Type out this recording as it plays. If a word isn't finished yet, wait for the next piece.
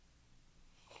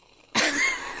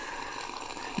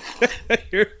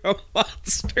You're a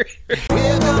monster.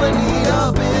 We're gonna need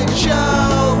a big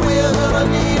show. We're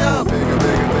gonna need a bigger.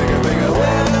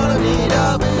 We're gonna need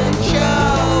a big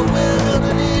show. We're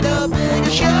gonna need a big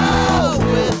show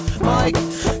with Mike,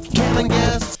 Kevin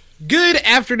guests. Good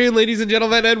afternoon, ladies and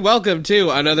gentlemen, and welcome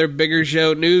to another Bigger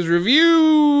Show News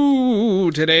Review.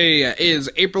 Today is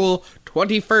April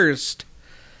 21st,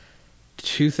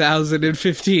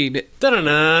 2015. What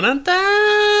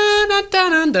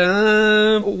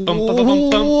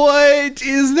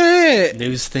is that?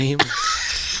 News theme.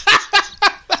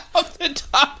 Off the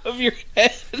top of your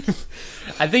head.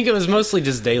 I think it was mostly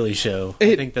just Daily Show.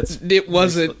 I think that's... It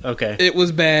wasn't. Okay. It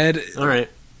was bad. All right.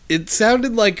 It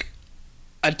sounded like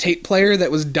a tape player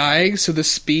that was dying, so the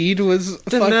speed was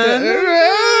fucked up.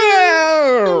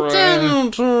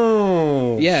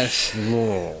 Yes.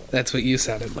 That's what you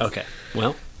sounded like. Okay.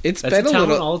 Well, It's that's been a talent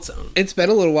little. all its own. It's been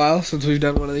a little while since we've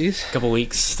done one of these. Couple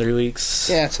weeks, 3 weeks.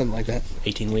 Yeah, something like that.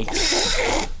 18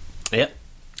 weeks. Yep.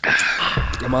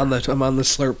 I'm on the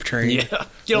slurp train. Yeah.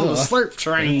 Get on the slurp It's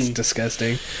train.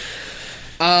 disgusting.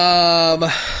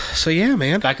 So yeah,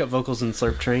 man. Backup vocals in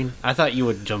slurp train. I thought you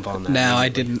would jump on that. No, I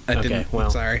immediately. didn't. Okay, well,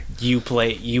 sorry. You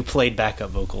played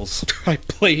backup vocals I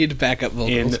played backup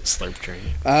vocals. in slurp train.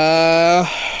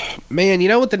 Man, you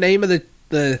know what the name of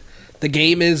the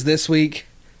game is this week?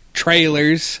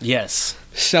 Trailers. Yes.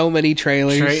 So many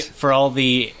trailers. For all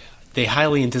the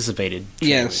highly anticipated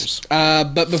trailers. Yes.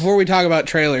 But before we talk about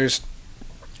trailers,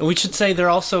 We should say they're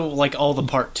also like all the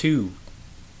part 2.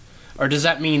 Or does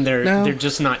that mean they're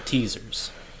just not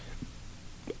teasers?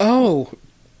 well,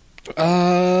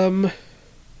 no,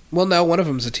 one of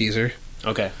them's a teaser.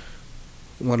 Okay.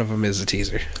 One of them is a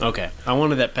teaser. Okay. I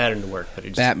wanted that pattern to work, but it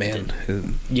just Batman.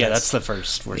 didn't. Yeah, that's the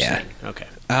first we're saying. Okay.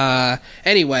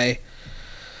 Anyway,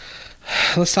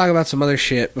 let's talk about some other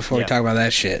shit before we Yeah. talk about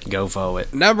that shit. Go for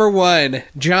it. Number 1,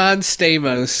 John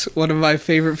Stamos, one of my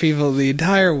favorite people in the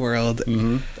entire world.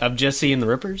 Mm-hmm. Of Jesse and the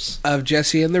Rippers? Of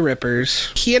Jesse and the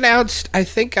Rippers. He announced, I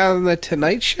think on the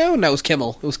Tonight Show? No, it was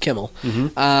Kimmel.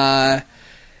 Mm-hmm.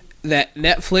 That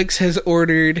Netflix has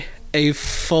ordered a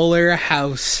Fuller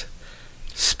House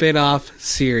spin-off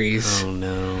series. Oh,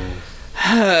 no.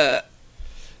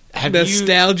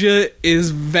 Nostalgia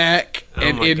is back Oh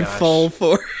and my in gosh. full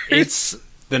force. It's...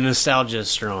 The nostalgia is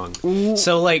strong.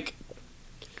 So, like...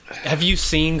 Have you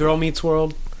seen Girl Meets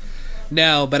World?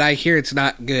 No, but I hear it's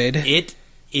not good. It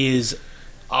is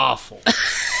awful.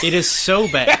 It is so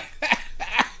bad.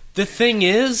 The thing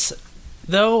is,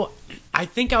 though, I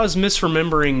think I was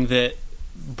misremembering that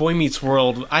Boy Meets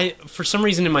World. For some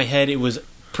reason in my head, it was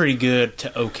pretty good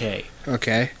to okay.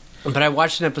 Okay. But I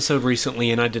watched an episode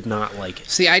recently and I did not like it.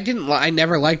 See, I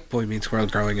never liked Boy Meets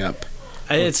World growing up.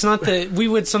 It's not that we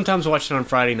would sometimes watch it on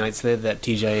Friday nights. They had that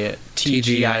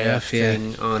TGIF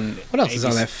thing on. What else is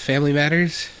on that? Family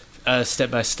Matters?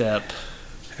 Step by Step.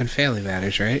 And Family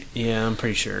Matters, right? Yeah, I'm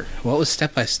pretty sure. What was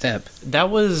Step by Step? That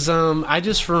was, I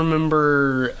just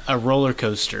remember a roller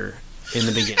coaster in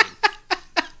the beginning.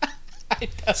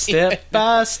 Step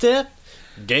by step,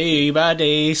 day by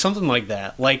day, something like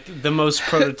that. Like the most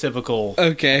prototypical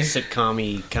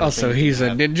sitcom-y kind of thing. Also, he's a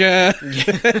ninja.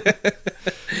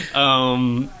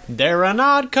 They're an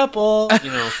odd couple,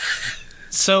 you know.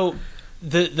 So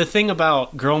the thing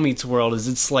about Girl Meets World is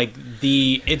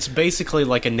it's basically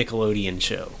like a Nickelodeon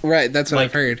show. Right, that's what Like,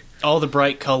 I've heard. All the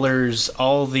bright colors,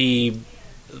 all the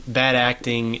bad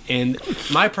acting, and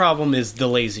my problem is the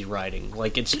lazy writing.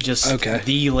 Like, it's just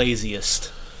the laziest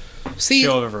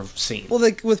show I've ever seen. Well,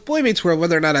 like with Boy Meets World,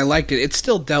 whether or not I liked it, it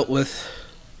still dealt with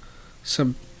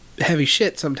some heavy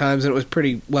shit sometimes, and it was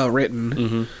pretty well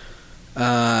written.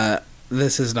 Mm-hmm.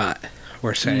 This is not,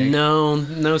 we're saying.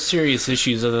 No serious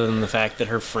issues other than the fact that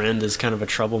her friend is kind of a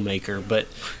troublemaker. But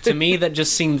to me, that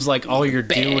just seems like all you're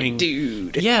doing.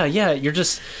 Dude. Yeah, you're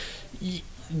just.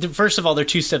 First of all, they're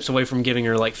 2 steps away from giving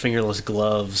her like fingerless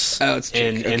gloves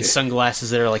and sunglasses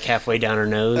that are like halfway down her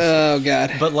nose. Oh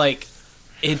god! But like,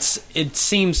 it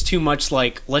seems too much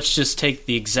like let's just take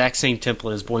the exact same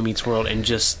template as Boy Meets World and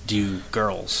just do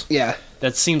girls. Yeah,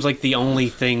 that seems like the only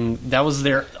thing that was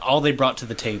all they brought to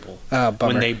the table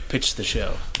when they pitched the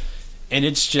show, and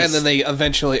it's just and then they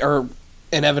eventually or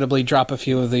inevitably drop a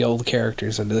few of the old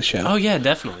characters into the show. Oh yeah,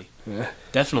 definitely. Yeah.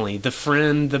 Definitely. The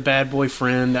friend, the bad boy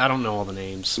friend, I don't know all the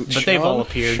names. But they've all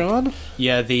appeared. Sean?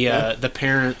 Yeah, the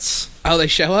parents. Oh, they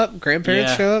show up?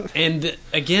 Grandparents show up? And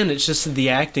again, it's just the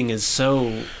acting is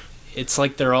so... It's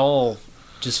like they're all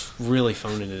just really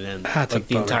phoning it in. Like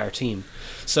the entire team.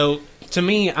 So, to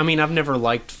me, I mean, I've never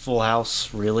liked Full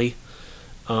House, really.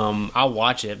 I'll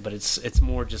watch it, but it's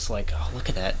more just like, oh, look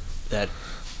at that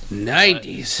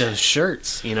 90s. those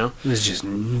shirts, you know. It was just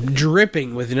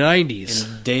dripping with 90s.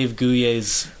 And Dave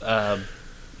Gouillet's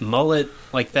mullet,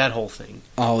 like that whole thing.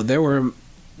 Oh,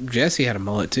 Jesse had a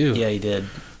mullet too. Yeah, he did.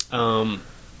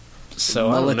 So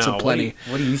Mullets I don't know. aplenty.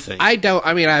 What do you think?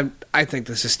 I think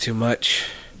this is too much.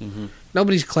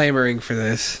 Nobody's clamoring for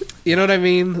this. You know what I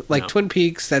mean? Like No. Twin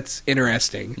Peaks, that's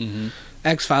interesting.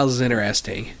 X-Files is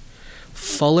interesting.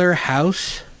 Fuller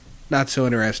House, not so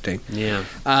interesting. Yeah.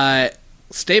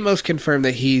 Stamos confirmed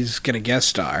that he's going to guest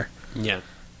star, Yeah.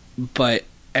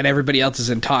 and everybody else is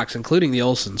in talks, including the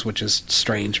Olsens, which is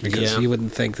strange because Yeah. you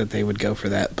wouldn't think that they would go for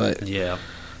that. But Yeah.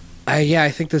 I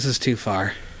think this is too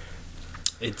far.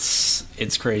 It's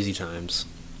crazy times.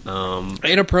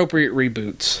 Inappropriate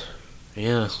reboots.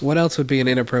 Yeah. What else would be an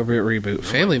inappropriate reboot?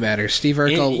 Family Matters. Steve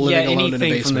Urkel living alone in a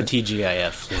anything from the basement.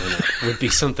 TGIF lineup would be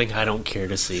something I don't care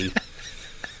to see.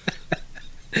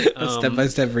 A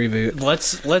step-by-step reboot.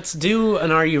 Let's do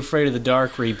an Are You Afraid of the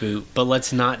Dark reboot, but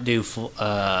let's not do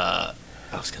I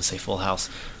was gonna say Full House,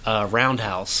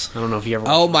 Roundhouse. I don't know if you ever.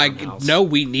 Oh watched my! Roundhouse. No,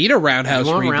 we need a Roundhouse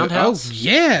You want reboot. Roundhouse? Oh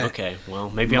yeah. Okay, well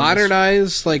maybe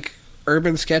Modernize like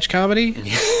urban sketch comedy.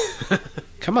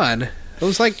 Come on, it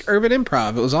was like urban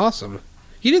improv. It was awesome.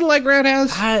 You didn't like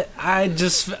Roundhouse? I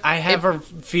have a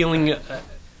feeling It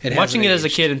watching hasn't it as a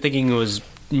aged. kid and thinking it was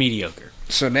mediocre.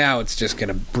 So now it's just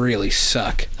gonna really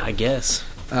suck. I guess.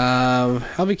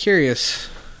 I'll be curious.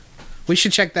 We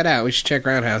should check that out. We should check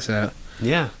Roundhouse out.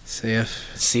 Yeah. See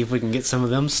if See if we can get some of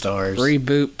them stars.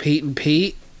 reboot Pete and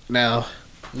Pete. No,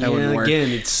 that wouldn't work. Again,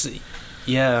 it's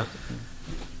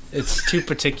too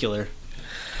particular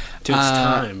to its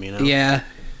time, you know. Yeah,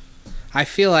 I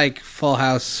feel like Full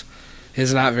House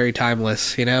is not very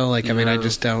timeless. You know, like I mean, I No.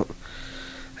 just don't.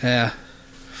 Yeah,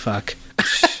 fuck.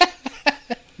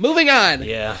 Moving on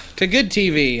Yeah. to good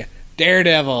TV.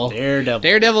 Daredevil.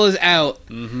 Daredevil is out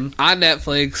on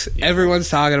Netflix. Everyone's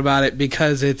talking about it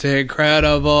because it's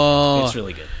incredible. It's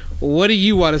really good. What do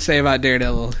you want to say about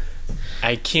Daredevil?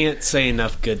 I can't say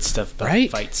enough good stuff about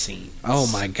Right? fight scenes. Oh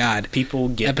my god. People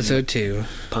get Episode 2.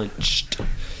 punched.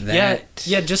 That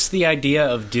Yeah, just the idea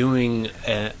of doing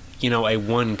a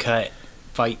one cut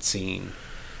fight scene.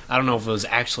 I don't know if it was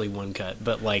actually one cut,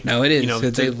 but like No, it is. You know,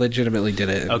 They legitimately did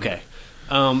it. okay.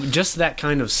 Just that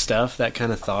kind of stuff, that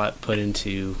kind of thought put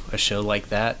into a show like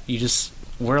that.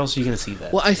 Where else are you going to see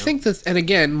that? Well, I you know? think that, and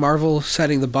again, Marvel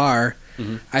setting the bar,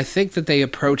 I think that they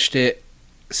approached it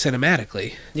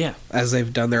cinematically, Yeah. as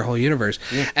they've done their whole universe.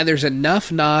 Yeah. And there's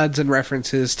enough nods and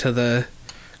references to the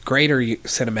greater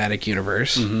cinematic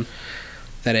universe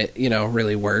that it,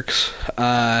 really works.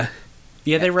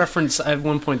 Yeah, they reference at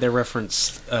one point. They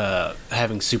referenced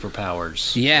having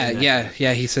superpowers. Yeah.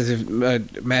 He says if a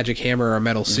magic hammer or a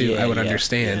metal suit, I would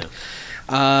understand.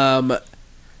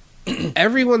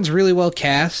 Everyone's really well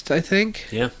cast, I think.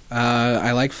 Yeah.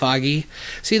 I like Foggy.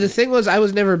 See, the thing was, I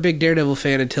was never a big Daredevil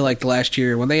fan until like the last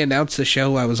year. When they announced the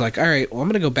show, I was like, all right, well, I'm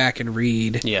going to go back and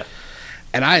read. Yeah.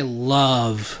 And I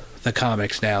love the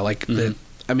comics now. Like the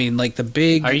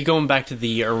big. Are you going back to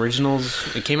the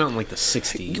originals? It came out in like the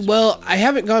 60s. Well, I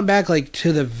haven't gone back like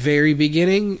to the very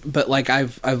beginning, but like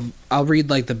I'll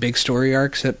read like the big story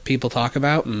arcs that people talk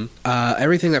about.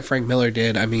 Everything that Frank Miller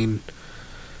did. I mean,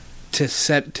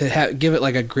 give it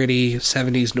like a gritty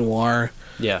 70s noir,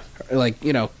 Yeah. like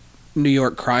New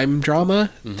York crime drama.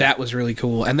 That was really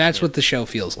cool, and that's what the show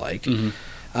feels like.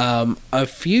 A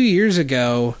few years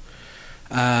ago,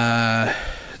 there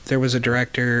was a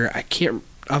director, I can't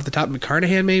off the top,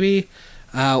 McCarnahan maybe,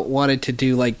 wanted to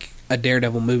do like a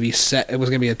Daredevil movie set. It was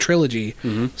going to be a trilogy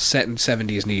set in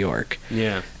 70s New York.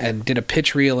 Yeah. And did a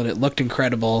pitch reel, and it looked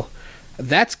incredible.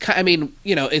 That's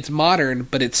it's modern,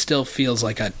 but it still feels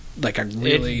like a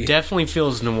really. It definitely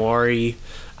feels noir-y.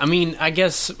 I mean, I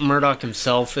guess Murdoch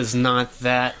himself is not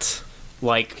that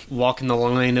like walking the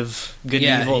line of good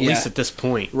and evil, at least at this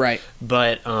point. Right.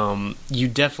 But you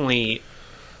definitely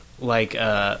like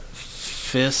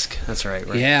Fisk. That's right.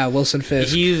 Yeah, Wilson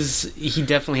Fisk. He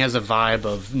definitely has a vibe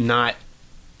of not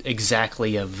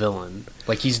exactly a villain.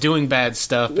 Like he's doing bad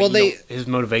stuff, but his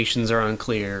motivations are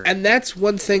unclear. And that's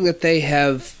one thing that they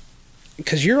have,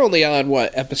 because you're only on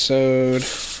what episode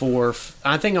 4?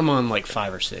 I think I'm on like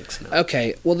 5 or 6 now.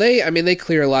 Okay, well they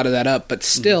clear a lot of that up, but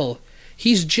still,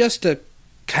 he's just a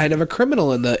kind of a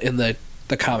criminal in the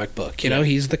comic book. You know,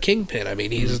 he's the kingpin. I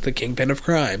mean, he's the kingpin of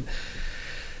crime.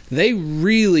 They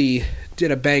really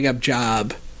did a bang up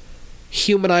job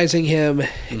humanizing him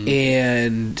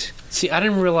and. See, I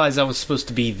didn't realize I was supposed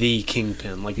to be the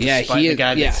Kingpin. Like, the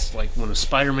guy that's like one of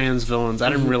Spider-Man's villains. I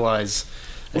didn't realize.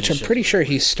 Which I'm pretty sure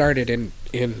he started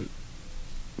in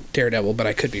Daredevil, but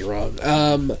I could be wrong.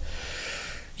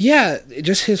 Yeah,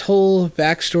 just his whole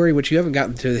backstory, which you haven't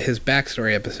gotten to his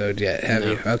backstory episode yet, have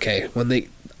No. you? Okay,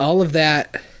 all of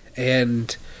that,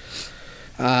 and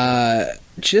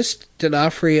just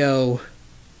D'Onofrio,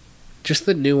 just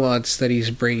the nuance that he's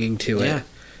bringing to Yeah. it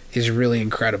is really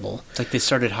incredible. It's like they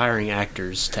started hiring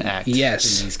actors to act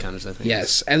Yes. in these kinds of things.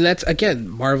 Yes, and that's, again,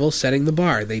 Marvel setting the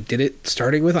bar. They did it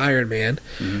starting with Iron Man.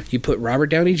 Mm-hmm. You put Robert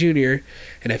Downey Jr.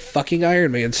 in a fucking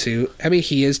Iron Man suit. I mean,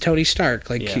 he is Tony Stark.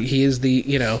 Like, Yeah. he is the,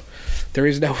 there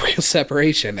is no real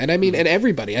separation. And I mean, and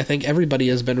everybody, I think everybody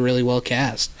has been really well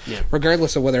cast. Yeah.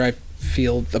 Regardless of whether I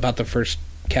feel about the first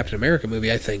Captain America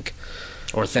movie, I think.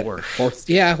 Or that- Thor.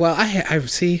 Yeah, well, I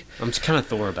see. I'm just kind of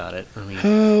Thor about it. I mean,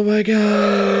 Oh my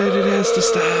god, it has to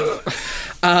stop.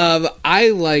 I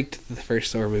liked the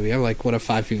first Thor movie. I'm like one of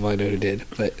 5 people I know who did,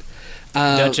 but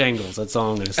Dutch angles. That's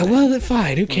all I'm going to say. well, then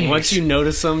fine. Who cares? Once you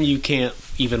notice them, you can't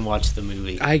even watch the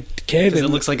movie. I can. Because it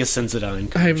looks like a Sensodyne I'm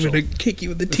commercial. gonna kick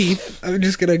you in the teeth. I'm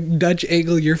just gonna Dutch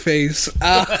angle your face.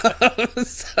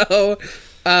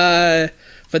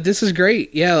 But this is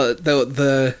great. Yeah,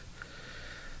 the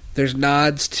there's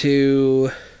nods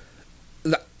to.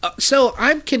 So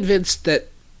I'm convinced that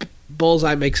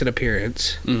Bullseye makes an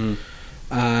appearance. Mhm.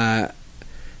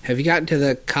 Have you gotten to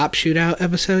the cop shootout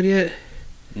episode yet?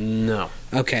 No.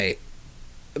 Okay.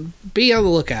 Be on the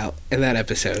lookout in that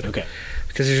episode. Okay.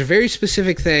 Because there's a very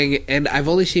specific thing, and I've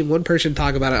only seen one person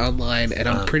talk about it online, and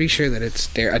I'm pretty sure that it's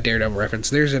a Daredevil reference.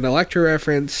 There's an Elektra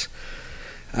reference.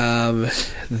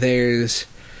 There's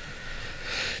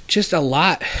just a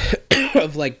lot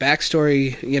of like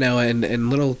backstory, and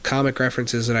little comic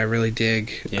references that I really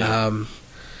dig. Yeah.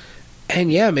 And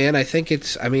yeah, man, I think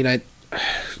it's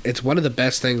one of the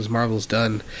best things Marvel's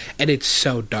done, and it's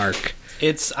so dark.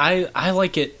 I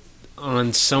like it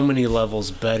on so many levels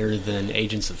better than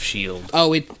Agents of S.H.I.E.L.D.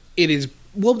 Oh, it is,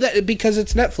 well, because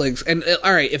it's Netflix. And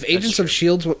all right, if Agents of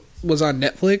S.H.I.E.L.D. was on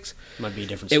Netflix, Might be a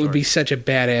different it story. would be such a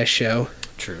badass show.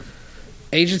 True.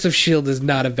 Agents of S.H.I.E.L.D. is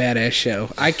not a badass show.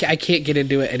 I can't get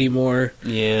into it anymore.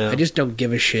 Yeah. I just don't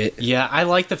give a shit. Yeah, I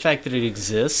like the fact that it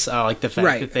exists. I like the fact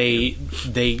Right. that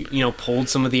they pulled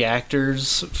some of the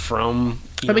actors from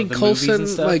I mean, the movies and Coulson,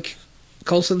 stuff.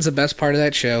 Coulson's the best part of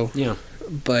that show. Yeah.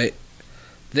 But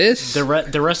this, The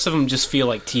rest of them just feel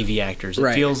like TV actors. It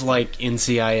Right. feels like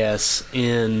NCIS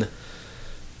in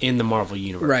the Marvel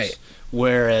universe. Right.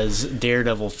 Whereas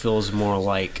Daredevil feels more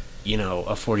like, a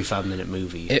 45-minute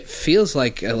movie. it feels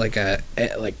like an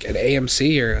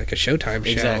AMC or like a Showtime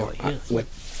show Exactly, yeah.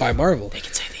 by Marvel. They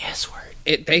can say the S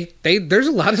word. There's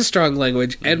a lot of strong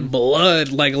language and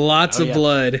blood, like lots Oh, of yeah.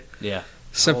 blood. Yeah.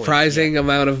 Surprising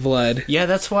amount of blood. Yeah,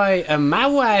 that's why my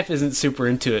wife isn't super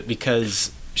into it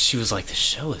because she was like, "The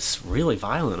show is really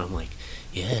violent." I'm like,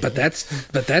 "Yeah." But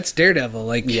that's Daredevil.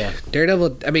 Like, Yeah.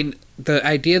 Daredevil. I mean, the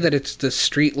idea that it's the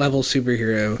street level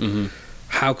superhero. Mm-hmm.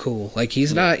 How cool! Like,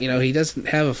 he's not. He doesn't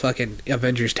have a fucking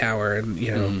Avengers tower, and he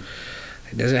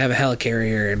doesn't have a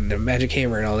helicarrier and a magic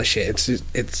hammer and all this shit.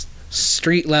 It's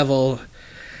street level,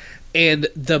 and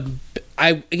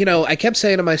I kept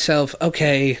saying to myself,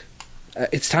 okay,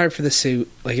 it's time for the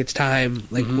suit. Like, it's time.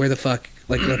 Like, where the fuck?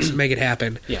 Like, let's make it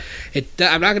happen. Yeah.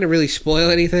 I'm not going to really spoil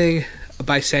anything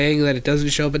by saying that it doesn't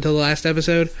show up until the last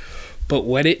episode, but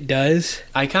when it does,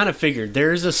 I kind of figured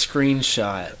there's a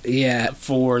screenshot yeah,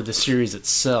 for the series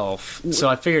itself, so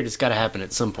I figured it's got to happen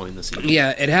at some point in the season.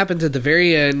 yeah, it happens at the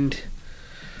very end.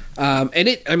 And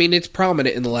it's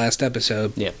prominent in the last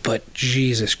episode. Yeah. But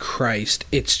Jesus Christ,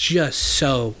 it's just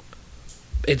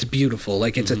it's beautiful.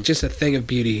 Like, it's just a thing of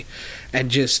beauty, and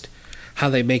just how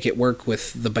they make it work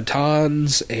with the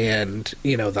batons and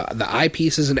the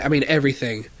eyepieces and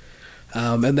everything.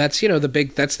 And that's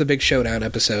the big showdown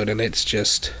episode, and it's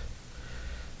just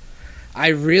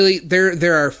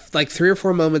there are like 3 or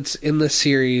 4 moments in this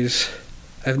series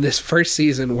of this first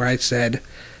season where I said,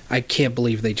 I can't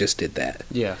believe they just did that.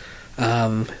 Yeah.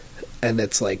 And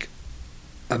it's like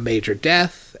a major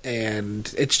death,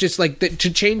 and it's just like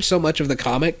to change so much of the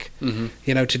comic,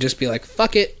 to just be like,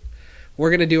 fuck it,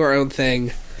 we're gonna do our own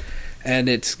thing, and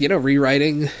it's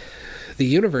rewriting the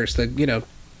universe that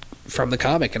from the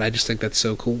comic, and I just think that's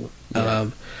so cool. Yeah.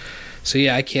 So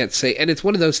yeah, I can't say, and it's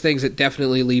one of those things that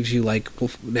definitely leaves you like, well,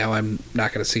 now I'm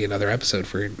not going to see another episode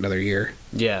for another year.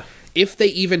 Yeah. If they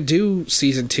even do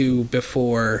season 2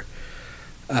 before,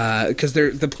 because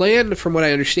the plan, from what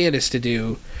I understand, is to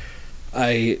do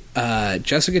a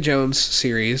Jessica Jones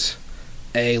series,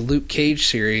 a Luke Cage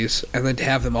series, and then to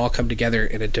have them all come together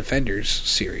in a Defenders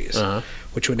series,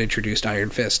 which would introduce Iron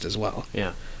Fist as well.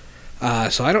 Yeah.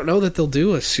 So I don't know that they'll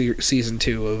do a season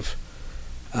 2 of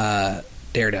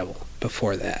Daredevil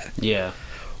before that, Yeah.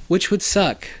 which would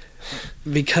suck,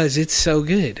 because it's so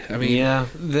good. I mean, yeah,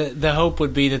 the hope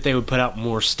would be that they would put out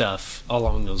more stuff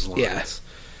along those lines. Yeah.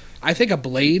 I think a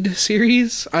Blade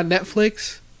series on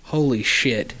Netflix. Holy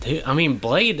shit! Dude, I mean,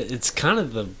 Blade. It's kind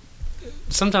of the.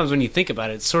 Sometimes when you think about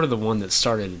it, it's sort of the one that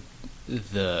started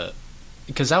the.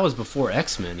 Because that was before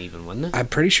X-Men, even, wasn't it? I'm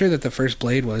pretty sure that the first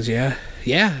Blade was, yeah.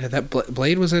 That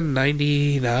Blade was in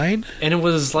 '99, and it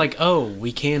was like, oh,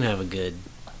 we can have a good,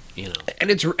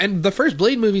 and the first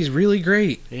Blade movie is really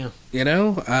great. Yeah, and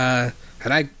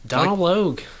I Donald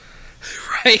Logue,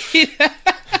 right,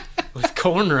 with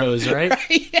cornrows, right?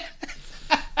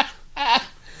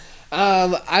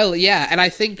 And I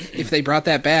think if they brought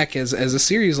that back as a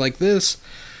series like this,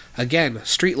 again,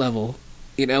 street level.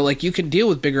 Like you can deal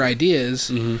with bigger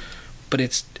ideas, but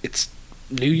it's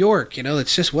New York.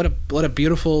 It's just what a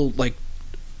beautiful like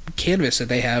canvas that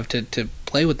they have to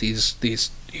play with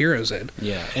these heroes in.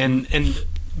 Yeah, and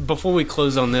before we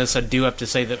close on this, I do have to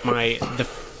say that the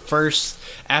first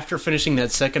after finishing that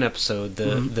second episode,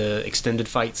 the extended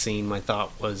fight scene, my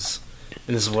thought was,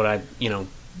 and this is what I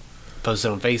posted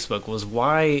on Facebook, was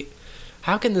why.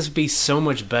 How can this be so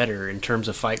much better in terms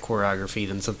of fight choreography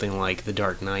than something like The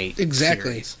Dark Knight?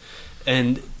 Exactly. Series?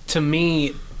 And to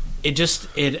me, it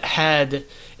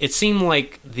seemed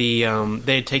like they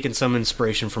had taken some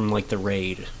inspiration from like The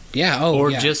Raid. Yeah.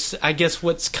 Just I guess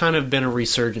what's kind of been a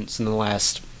resurgence in the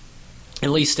last, at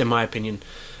least in my opinion,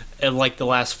 like the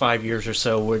last 5 years or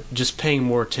so. We're just paying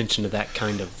more attention to that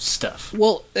kind of stuff.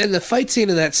 Well, in the fight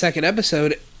scene in that second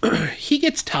episode, he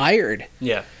gets tired.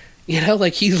 Yeah.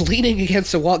 Like he's leaning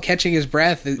against the wall, catching his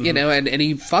breath, and he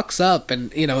fucks up,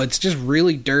 and it's just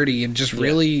really dirty and just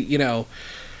really,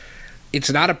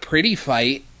 it's not a pretty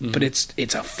fight, but it's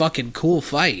a fucking cool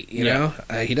fight, you know.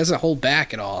 He doesn't hold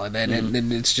back at all, and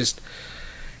then it's just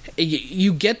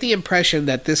you get the impression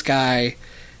that this guy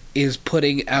is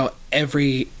putting out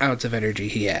every ounce of energy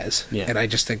he has, and I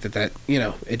just think that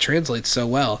it translates so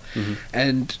well,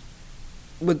 and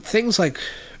with things like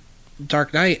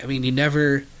Dark Knight, I mean,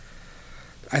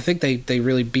 I think they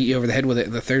really beat you over the head with it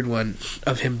in the third one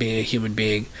of him being a human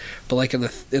being, but like in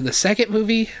the second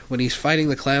movie when he's fighting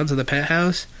the clowns in the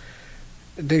penthouse,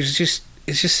 it's just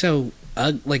so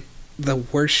like the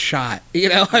worst shot,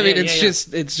 I mean,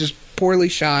 it's just poorly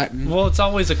shot. Well, it's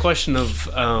always a question of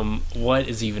what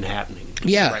is even happening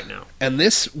right now. And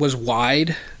this was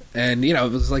wide, and it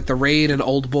was like The Raid and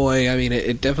Old Boy. I mean,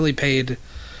 it definitely paid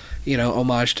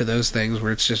homage to those things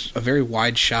where it's just a very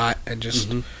wide shot and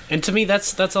just. And to me,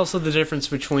 that's also the difference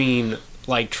between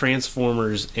like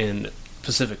Transformers and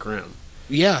Pacific Rim.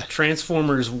 Yeah,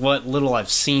 Transformers, what little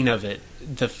I've seen of it,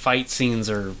 the fight scenes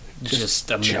are just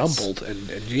a mess. Jumbled and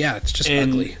it's just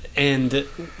ugly. And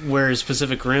whereas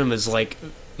Pacific Rim is like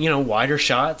wider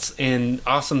shots and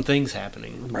awesome things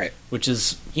happening, right? Which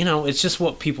is it's just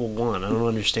what people want. I don't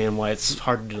understand why it's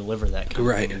hard to deliver that kind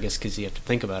of thing. I guess because you have to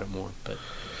think about it more, but.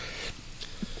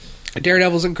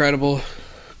 Daredevil's incredible.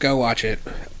 Go watch it.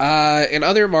 In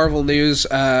other Marvel news,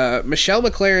 Michelle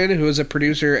MacLaren, who is a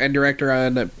producer and director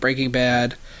on Breaking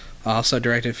Bad, also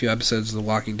directed a few episodes of The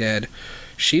Walking Dead,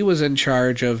 she was in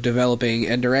charge of developing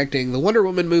and directing the Wonder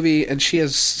Woman movie, and she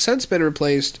has since been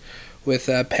replaced with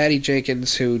Patty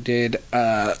Jenkins, who did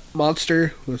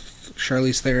Monster with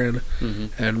Charlize Theron,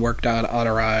 and worked on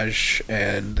Entourage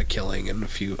and The Killing and a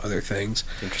few other things.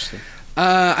 Interesting.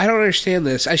 I don't understand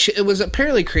this. It was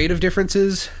apparently creative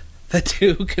differences. The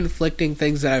two conflicting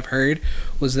things that I've heard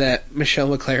was that Michelle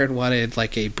MacLaren wanted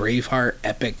like a Braveheart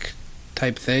epic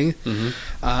type thing,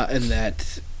 and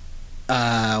that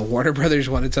Warner Brothers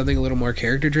wanted something a little more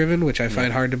character driven, which I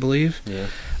find hard to believe.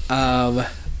 Yeah.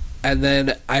 And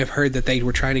then I've heard that they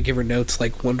were trying to give her notes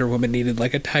like Wonder Woman needed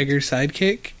like a tiger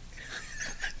sidekick.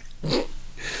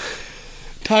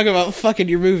 Talk about fucking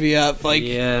your movie up, like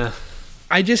yeah.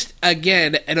 I just,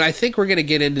 again, and I think we're going to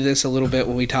get into this a little bit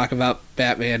when we talk about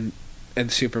Batman and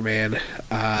Superman.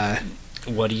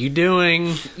 What are you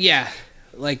doing? Yeah.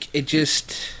 Like, it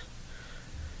just.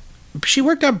 She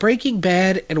worked on Breaking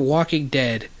Bad and Walking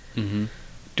Dead.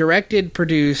 Directed,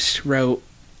 produced, wrote.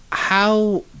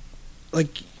 How.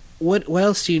 Like, what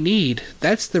else do you need?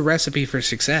 That's the recipe for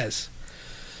success.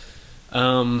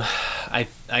 I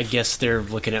guess they're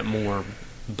looking at more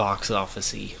box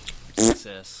office-y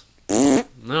success.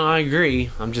 No, I agree.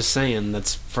 I'm just saying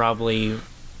that's probably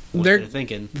what they're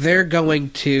thinking. They're going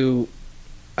to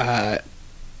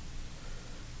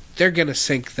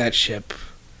sink that ship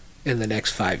in the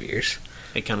next 5 years.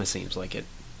 It kind of seems like it.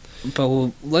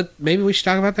 But maybe we should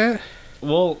talk about that.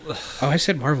 Well, I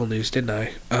said Marvel news, didn't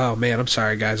I? Oh man, I'm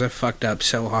sorry guys. I fucked up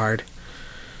so hard.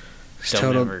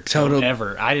 Don't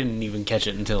ever. I didn't even catch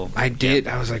it until I did.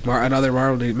 I was like, another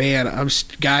Marvel dude. Man, I'm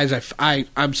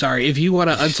sorry. If you want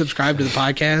to unsubscribe to the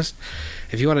podcast,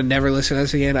 if you want to never listen to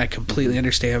us again, I completely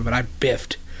understand. But I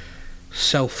biffed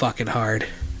so fucking hard,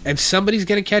 and somebody's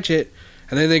gonna catch it,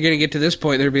 and then they're gonna get to this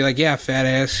point. They'll be like, "Yeah, fat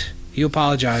ass, you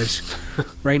apologize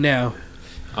right now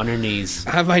on your knees."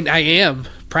 I am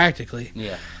practically.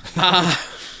 Yeah.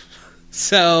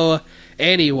 So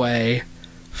anyway,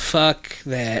 fuck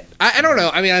that. I don't know.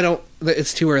 I mean, I don't.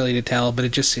 It's too early to tell, but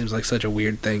it just seems like such a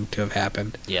weird thing to have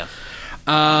happened. Yeah.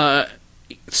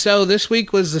 So this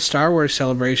week was the Star Wars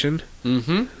celebration.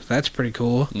 Mm-hmm. That's pretty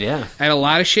cool. Yeah. And a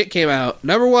lot of shit came out.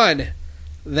 Number one,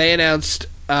 they announced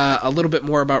a little bit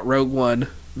more about Rogue One,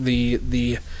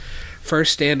 the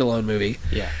first standalone movie.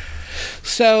 Yeah.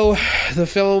 So the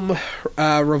film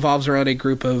revolves around a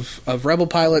group of rebel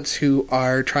pilots who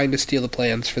are trying to steal the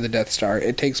plans for the Death Star.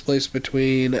 It takes place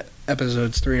between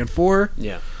episodes 3 and 4.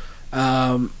 Yeah.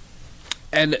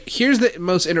 And here's the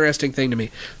most interesting thing to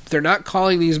me. They're not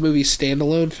calling these movies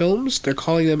standalone films. They're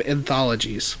calling them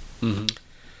anthologies. Mm-hmm.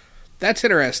 That's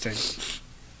interesting.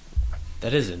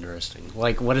 That is interesting.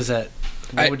 Like, what is that?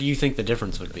 What do you think the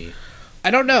difference would be?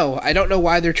 I don't know. I don't know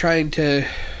why they're trying to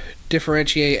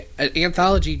differentiate. An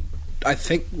anthology, I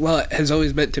think, well, it has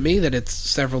always meant to me that it's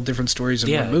several different stories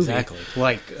in one movie. Yeah, exactly.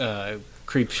 Like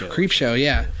Creepshow. Creepshow,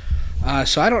 yeah.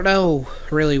 So I don't know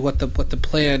really what the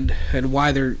plan and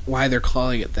why they're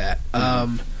calling it that.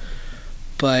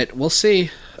 But we'll see.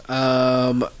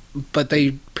 But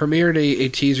they premiered a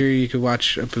teaser. You could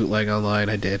watch a bootleg online.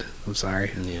 I did. I'm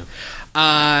sorry. Yeah.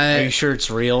 Are you sure it's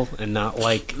real and not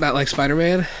like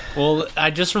Spider-Man? Well,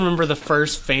 I just remember the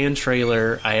first fan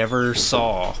trailer I ever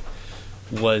saw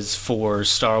was for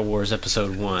Star Wars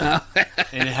Episode 1.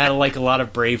 And it had like a lot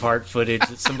of Braveheart footage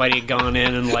that somebody had gone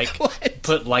in and like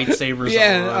put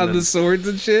lightsabers on the swords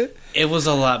and shit. It was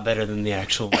a lot better than the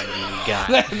actual one we got.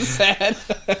 That's sad.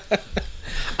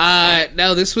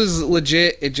 No, this was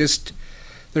legit. It just...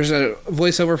 There's a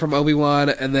voiceover from Obi-Wan,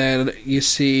 and then you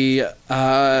see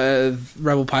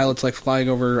rebel pilots like flying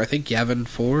over, I think, Yavin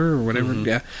 4 or whatever. Mm-hmm.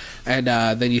 Yeah. And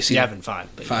then you see... Yavin 5.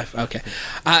 5, okay.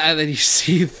 And then you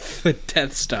see the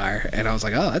Death Star, and I was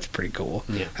like, oh, that's pretty cool.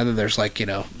 Yeah. And then there's like,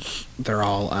 they're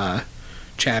all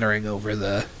chattering over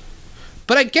the...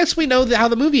 But I guess we know how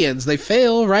the movie ends. They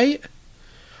fail, right?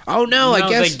 Oh, no, I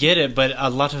guess... they get it, but a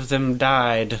lot of them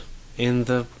died in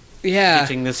the... Yeah,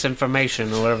 getting this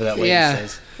information or whatever that lady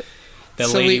says. That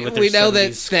so lady with her we know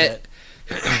that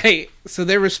hey, so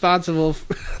they're responsible.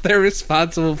 They're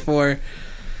responsible for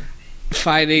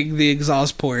finding the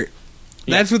exhaust port.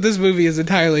 Yeah. That's what this movie is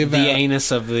entirely about. The anus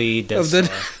of the Death Star.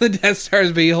 The Death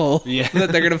Star's beehole. Yeah,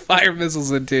 that they're gonna fire missiles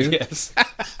into. Yes.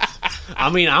 I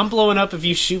mean, I'm blowing up if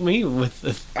you shoot me with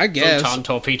the photon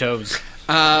torpedoes.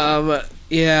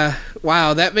 Yeah.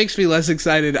 Wow, that makes me less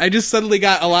excited. I just suddenly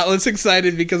got a lot less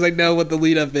excited because I know what the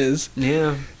lead-up is.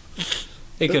 Yeah.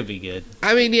 It could be good.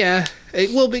 I mean, yeah.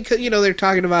 It will because, they're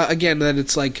talking about, again, that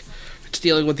it's like, it's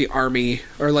dealing with the army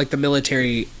or like the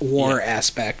military war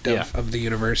aspect of the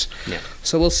universe. Yeah.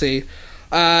 So we'll see.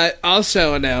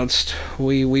 Also announced,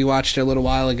 we watched it a little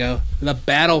while ago, the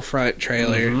Battlefront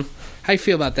trailer. Mm-hmm. How you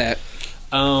feel about that?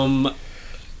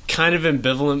 Kind of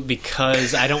ambivalent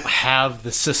because I don't have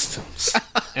the systems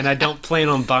and I don't plan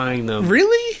on buying them.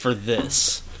 Really? For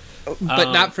this.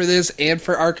 But not for this and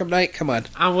for Arkham Knight? Come on.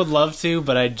 I would love to,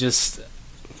 but I just...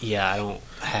 Yeah, I don't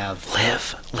have...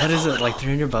 What is it, like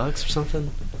 $300 or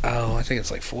something? Oh, I think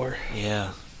it's like 4.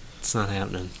 Yeah. It's not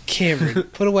happening. Cameron,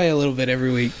 put away a little bit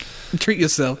every week. Treat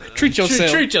yourself. Treat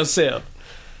yourself.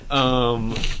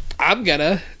 I'm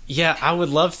gonna... Yeah, I would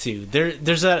love to.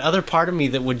 There's that other part of me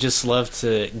that would just love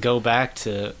to go back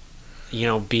to,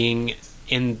 being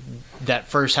in that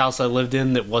first house I lived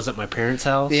in that wasn't my parents'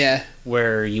 house. Yeah.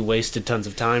 Where you wasted tons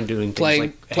of time doing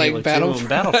things playing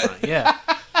Battlefront. Yeah.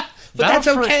 But that's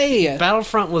okay.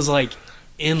 Battlefront was like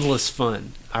endless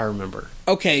fun, I remember.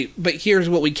 Okay, but here's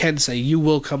what we can say. You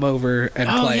will come over and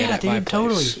play it at my place.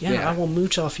 Totally. Yeah, I will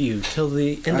mooch off you till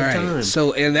the end of time.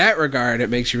 So in that regard, it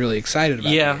makes you really excited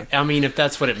about it. Yeah, I mean, if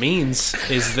that's what it means,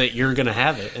 is that you're going to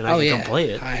have it, and I can come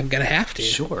play it. I'm going to have to.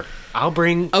 Sure. I'll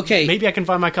bring... Okay. Maybe I can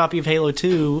find my copy of Halo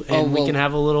 2, and we can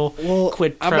have a little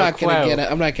quid pro quo.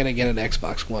 I'm not going to get an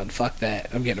Xbox One. Fuck that.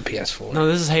 I'm getting a PS4. No,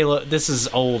 this is Halo. This is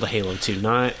old Halo 2,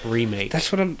 not remake.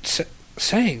 That's what I'm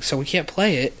saying. So we can't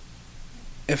play it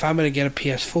if I'm going to get a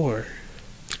PS4.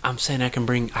 I'm saying I can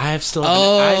bring... I still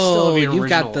have the original you've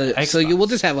got the... Xbox. So we'll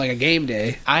just have like a game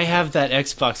day. I have that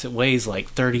Xbox that weighs like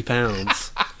 30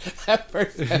 pounds. That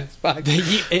first Xbox.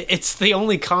 It's the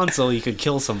only console you could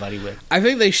kill somebody with. I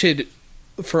think they should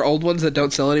for old ones that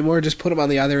don't sell anymore, just put them on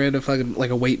the other end of fucking like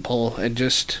a weight pole and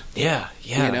just Yeah.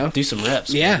 You know? Do some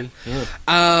reps. Yeah. Baby.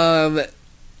 Yeah.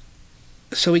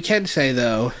 So we can say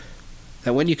though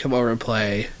that when you come over and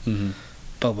play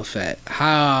Boba Fett,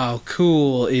 how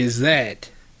cool is that?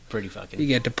 Pretty fucking. You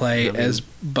get to play as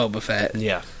Boba Fett.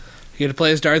 Yeah. You get to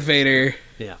play as Darth Vader.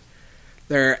 Yeah.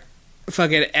 They're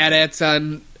fucking AT-ATs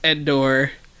on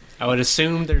Endor. I would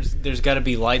assume there's got to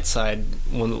be light side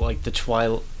one like the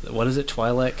Twi'lek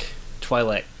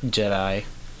Jedi,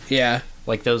 Yeah.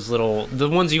 like those the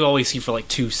ones you always see for like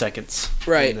 2 seconds,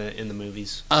 Right. in the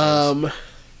movies.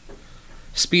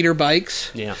 Speeder bikes.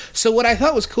 Yeah. So what I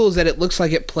thought was cool is that it looks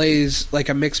like it plays like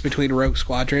a mix between Rogue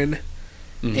Squadron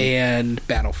and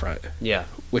Battlefront, Yeah.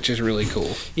 which is really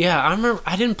cool. Yeah, I remember.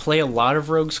 I didn't play a lot of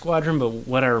Rogue Squadron, but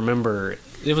what I remember,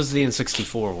 it was the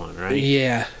N64 one, right?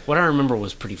 Yeah. What I remember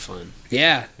was pretty fun.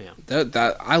 Yeah. Yeah.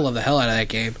 I love the hell out of that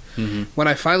game. When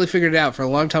I finally figured it out, for a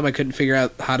long time I couldn't figure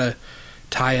out how to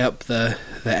tie up the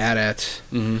AT-ATs.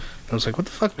 I was like, what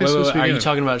the fuck am I supposed to be Are doing? you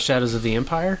talking about Shadows of the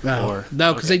Empire? No,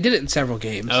 because Okay. they did it in several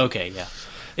games. Okay, yeah.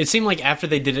 It seemed like after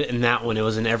they did it in that one, it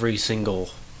was in every single.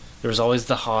 There was always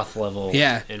the Hoth level,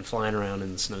 Yeah. and flying around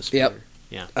in the snow speeder.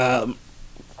 Yep. Yeah.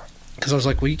 Because I was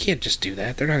like, well, you can't just do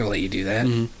that. They're not going to let you do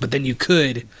that. But then you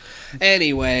could.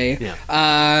 Anyway,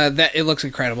 that it looks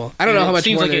incredible. I don't know how much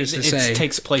seems more like there is to say. It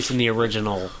takes place in the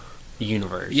original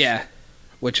universe. Yeah,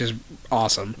 which is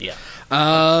awesome. Yeah.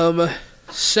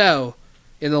 So,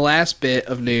 in the last bit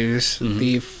of news,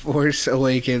 the Force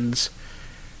Awakens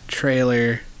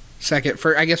trailer,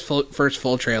 first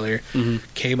full trailer,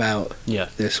 came out Yeah.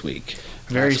 this week.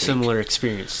 Very last week. similar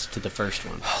experience to the first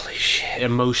one. Holy shit.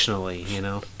 Emotionally, you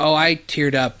know? Oh, I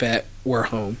teared up at We're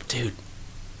Home. Dude.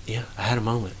 Yeah, I had a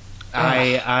moment.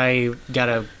 I got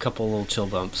a couple little chill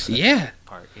bumps. Yeah.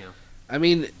 Part, yeah. I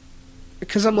mean,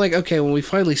 because I'm like, okay, when we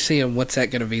finally see him, what's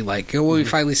that going to be like? When we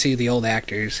finally see the old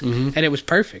actors. And it was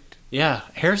perfect. Yeah,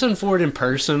 Harrison Ford in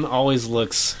person always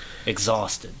looks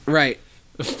exhausted. Right.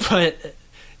 But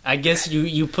I guess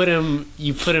you put him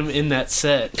in that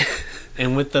set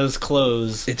and with those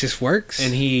clothes, It just works.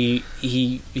 and he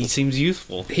seems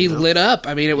youthful. He you know? lit up.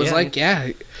 I mean, it was Yeah.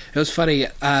 it was funny.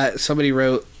 Somebody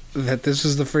wrote that this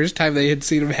was the first time they had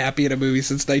seen him happy in a movie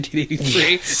since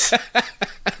 1983. Yes.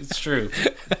 It's true.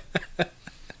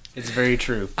 It's very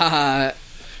true. I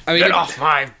mean, Get off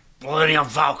my Millennium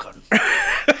Falcon.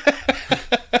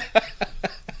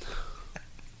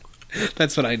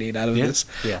 that's what I need out of this.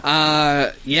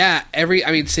 Yeah.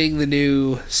 Seeing the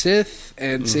new Sith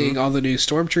and seeing all the new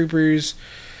stormtroopers.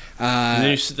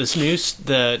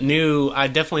 The new. I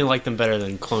definitely like them better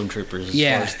than Clone Troopers as far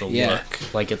as the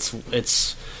look. Like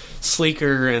it's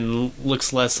sleeker and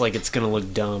looks less like it's gonna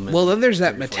look dumb. Well, then there's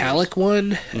that Very metallic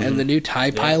one, and the new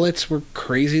TIE pilots were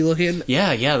crazy looking.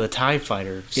 Yeah, the TIE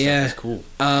fighter stuff is cool.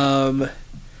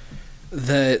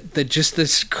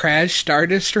 This crash Star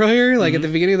Destroyer, like at the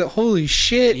beginning of the holy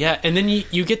shit. Yeah, and then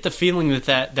you get the feeling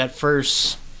that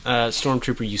first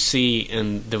stormtrooper you see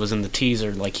and that was in the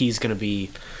teaser, like he's gonna be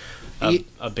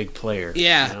a big player.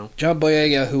 Yeah, you know? John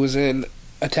Boyega, who was in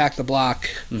Attack the Block.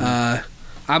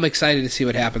 I'm excited to see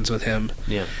what happens with him.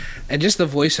 Yeah. And just the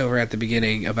voiceover at the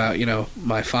beginning about,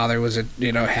 my father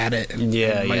had it.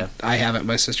 And I have it.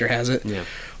 My sister has it. Yeah.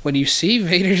 When you see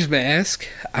Vader's mask,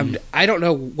 I don't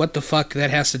know what the fuck that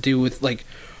has to do with, like,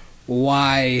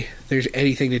 why there's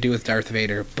anything to do with Darth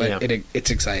Vader, but it's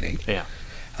exciting. Yeah.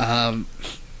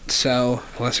 So,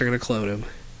 unless they're going to clone him.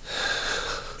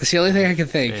 It's the only thing I can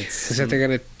think, is that they're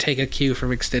going to take a cue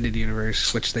from Extended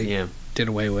Universe, which they did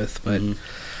away with, but...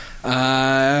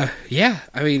 I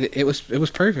mean, it was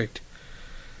perfect.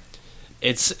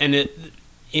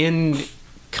 In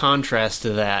contrast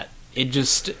to that,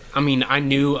 I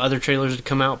knew other trailers would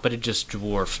come out, but it just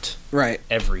dwarfed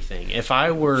everything. If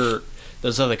I were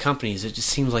those other companies, it just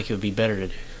seems like it would be better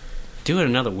to do it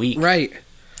another week. Right.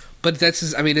 But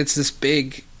it's this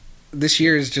big, this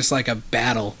year is just like a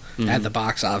battle at the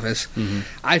box office.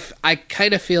 I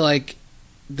kind of feel like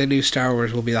the new Star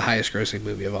Wars will be the highest grossing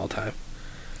movie of all time.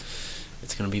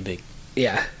 It's going to be big.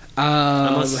 Yeah.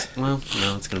 No, it's going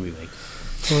to be big.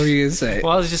 What were you going to say?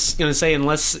 Well, I was just going to say,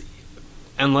 unless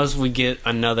we get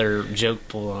another joke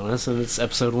pulled on us, and it's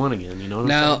episode 1 again, you know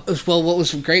what I'm saying? Well, what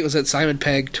was great was that Simon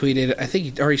Pegg tweeted, I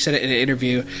think he said it in an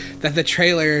interview, that the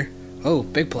trailer... Oh,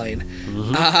 big plane.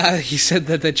 He said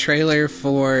that the trailer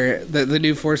for... The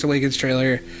new Force Awakens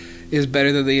trailer is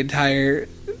better than the entire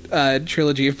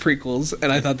trilogy of prequels,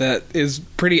 and I thought that is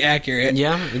pretty accurate.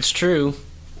 Yeah, it's true.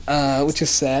 Which is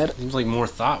sad. Seems like more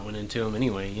thought went into them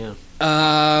anyway, yeah.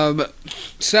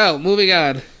 So, moving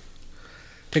on.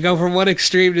 To go from one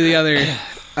extreme to the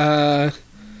other.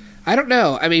 I don't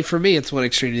know. I mean, for me, it's one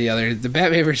extreme to the other. The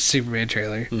Batman vs Superman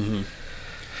trailer. Mm-hmm.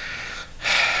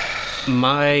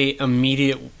 My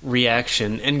immediate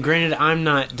reaction, and granted, I'm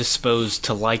not disposed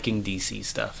to liking DC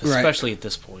stuff, Right. especially at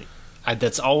this point.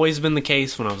 That's always been the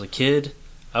case when I was a kid,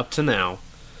 up to now.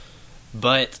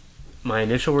 But my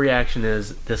initial reaction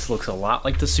is, this looks a lot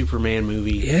like the Superman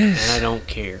movie, Yes. and I don't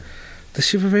care. The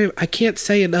Superman. I can't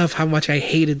say enough how much I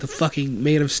hated the fucking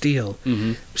Man of Steel.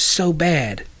 Mm-hmm. So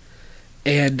bad,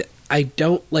 and I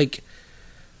don't like.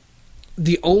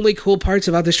 The only cool parts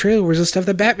about this trailer was the stuff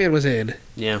that Batman was in.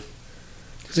 Yeah.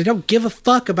 Because I don't give a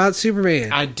fuck about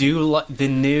Superman. I do like the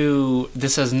new...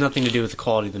 This has nothing to do with the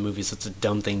quality of the movies. It's a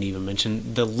dumb thing to even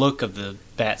mention. The look of the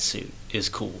Batsuit is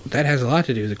cool. That has a lot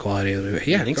to do with the quality of the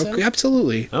movie. Yeah, think so? okay,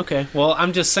 absolutely. Okay. Well,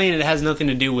 I'm just saying it has nothing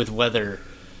to do with whether...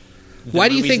 Why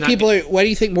do you think Why do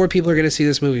you think more people are going to see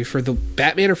this movie, for the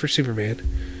Batman or for Superman?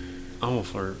 Oh,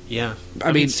 for... Yeah.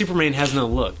 I mean, Superman has no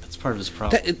look. That's part of his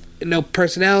problem. No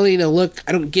personality, no look.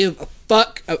 I don't give a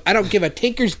fuck. I don't give a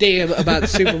tinker's damn about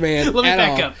Superman. Let me at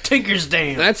back all. up. Tinker's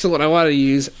damn. That's the one I want to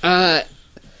use. I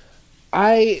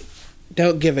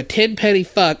don't give a 10-penny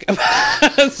fuck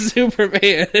about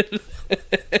Superman.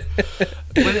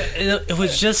 But it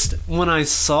was just when I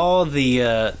saw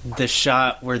the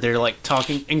shot where they're like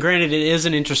talking, and granted, it is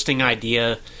an interesting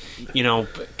idea, you know,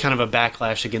 kind of a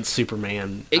backlash against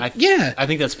Superman. Yeah. I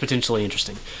think that's potentially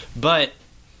interesting. But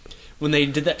when they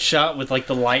did that shot with like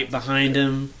the light behind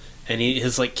him and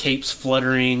his like cape's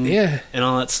fluttering, Yeah. and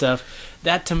all that stuff,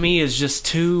 that to me is just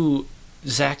too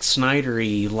Zack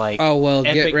Snyder-y, like, Oh, well,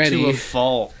 get epic ready. to a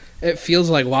fault. It feels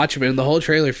like Watchmen. The whole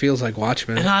trailer feels like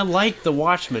Watchmen. And I like The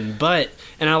Watchmen,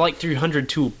 and I like 300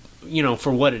 too, you know,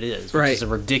 for what it is, which Right. is a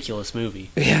ridiculous movie.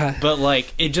 Yeah. But,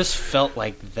 like, it just felt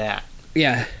like that.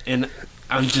 Yeah. And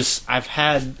I've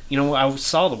had, you know, I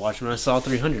saw The Watchmen, I saw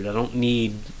 300. I don't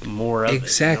need more of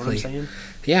Exactly. it. You know what I'm saying?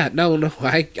 Yeah, no,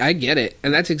 I get it.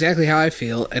 And that's exactly how I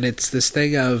feel. And it's this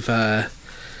thing of,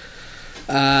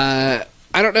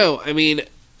 I don't know. I mean,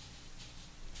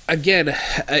 again,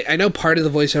 I know part of the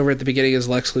voiceover at the beginning is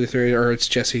Lex Luthor, or it's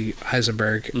Jesse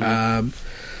Eisenberg. Mm-hmm.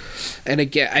 And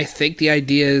again, I think the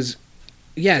idea is,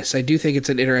 yes, I do think it's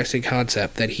an interesting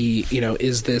concept that he, you know,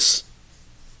 is this,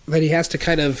 that he has to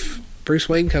kind of, Bruce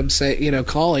Wayne comes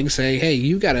calling, saying, hey,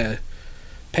 you gotta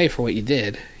pay for what you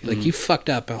did. Like, you fucked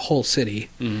up a whole city.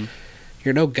 Mm-hmm.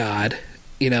 You're no god.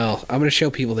 You know, I'm gonna show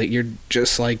people that you're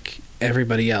just like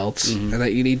everybody else, and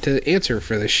that you need to answer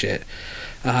for this shit.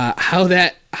 How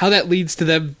that leads to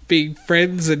them being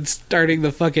friends and starting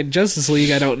the fucking Justice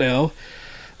League, I don't know.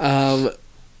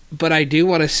 But I do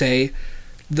want to say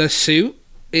the suit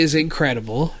is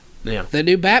incredible. Yeah. The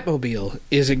new Batmobile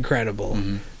is incredible.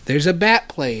 There's a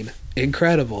Batplane,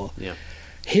 incredible. Yeah.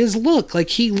 His look, like,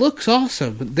 he looks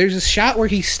awesome. There's a shot where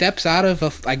he steps out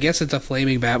of I guess it's a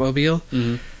flaming Batmobile.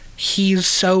 Mm-hmm. He's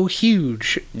so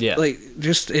huge. Yeah. Like,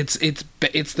 just it's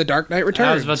the Dark Knight Returns.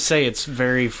 I was about to say, it's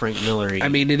very Frank Miller-y. I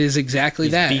mean, it is exactly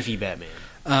He's that. beefy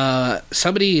Batman.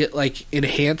 Somebody like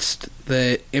enhanced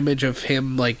the image of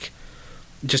him, like,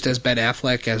 just as Ben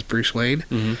Affleck as Bruce Wayne,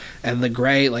 and the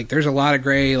gray. Like, there's a lot of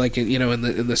gray, like, you know, in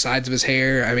the sides of his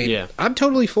hair. I mean, Yeah. I'm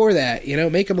totally for that. You know,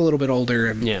 make him a little bit older,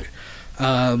 and Yeah.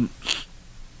 and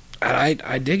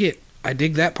I dig it. I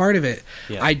dig that part of it.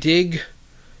 Yeah. I dig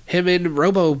him in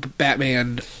Robo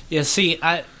Batman. Yeah, see,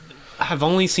 I have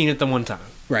only seen it the one time.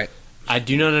 Right. I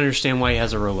do not understand why he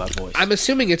has a robot voice. I'm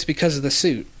assuming it's because of the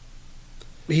suit.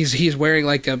 He's wearing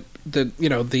like the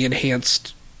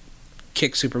enhanced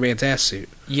kick Superman's ass suit.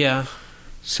 Yeah.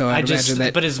 So I imagine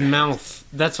that. But his mouth,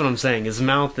 that's what I'm saying. His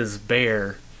mouth is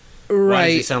bare. Right. Why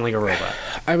does he sound like a robot?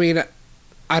 I mean,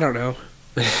 I don't know.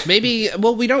 Maybe.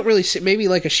 Well, we don't really see. Maybe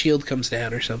like a shield comes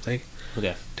down or something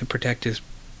Okay. to protect his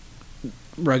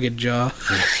rugged jaw.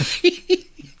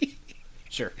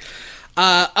 Sure.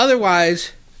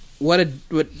 Otherwise, what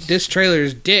this trailer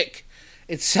is dick.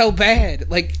 It's so bad.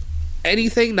 Like,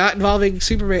 anything not involving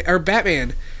Superman or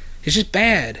Batman is just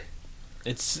bad.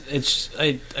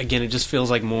 Again, it just feels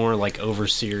like more like over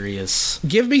serious.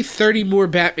 Give me 30 more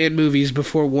Batman movies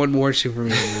before one more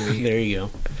Superman movie. There you go.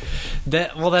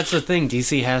 That's the thing.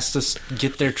 DC has to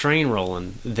get their train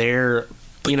rolling. They're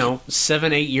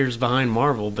 7-8 years behind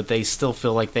Marvel, but they still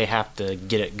feel like they have to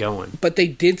get it going. But they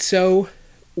did so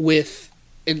with,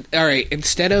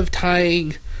 instead of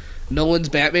tying Nolan's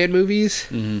Batman movies,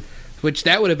 which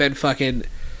that would have been fucking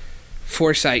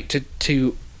foresight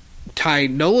to tie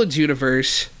Nolan's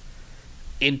universe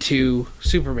into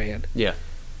Superman. Yeah.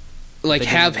 Like, They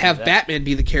have didn't do that. Batman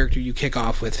be the character you kick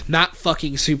off with, not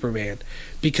fucking Superman,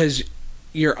 because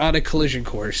you're on a collision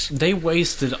course. They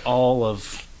wasted all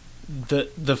of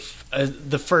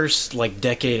the first like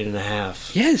decade and a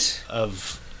half Yes.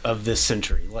 of this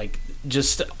century, like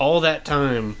just all that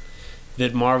time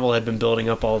that Marvel had been building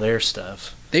up all their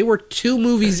stuff. They were 2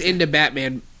 movies into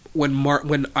Batman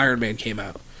when Iron Man came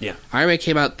out. Yeah. Iron Man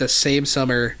came out the same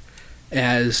summer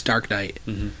as Dark Knight.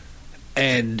 Mm-hmm.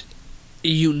 And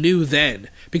you knew then,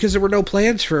 because there were no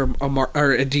plans for a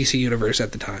DC universe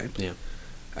at the time. Yeah.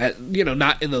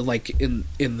 Not in the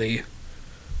in the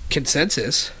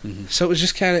consensus. Mm-hmm. So it was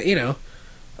just kind of,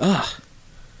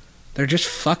 they're just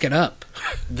fucking up.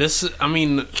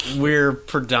 We're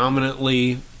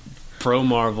predominantly pro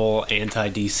Marvel, anti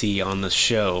DC on this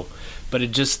show, but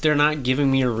they're not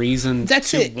giving me a reason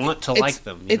want to like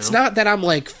them. It's not that I'm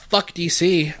like, fuck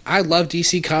DC. I love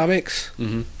DC Comics.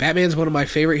 Mm-hmm. Batman's one of my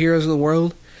favorite heroes in the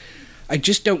world. I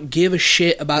just don't give a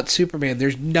shit about Superman.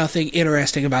 There's nothing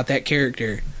interesting about that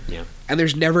character. Yeah. And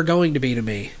there's never going to be to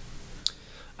me.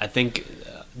 I think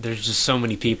there's just so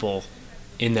many people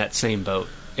in that same boat.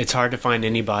 It's hard to find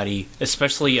anybody,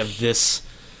 especially of this.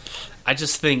 I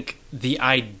just think the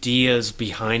ideas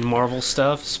behind Marvel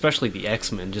stuff, especially the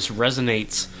X-Men, just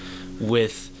resonates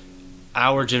with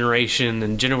our generation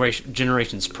and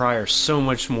generations prior so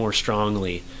much more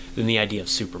strongly than the idea of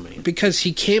Superman. Because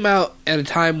he came out at a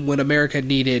time when America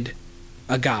needed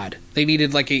a god. They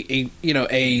needed like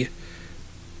a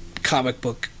comic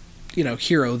book,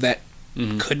 hero that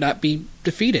could not be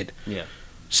defeated. Yeah.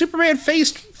 Superman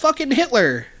faced fucking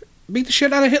Hitler. Beat the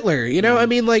shit out of Hitler.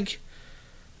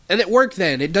 And it worked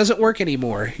then. It doesn't work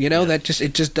anymore. It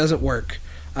just doesn't work.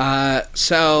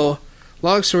 So,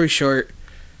 long story short,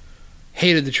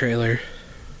 hated the trailer.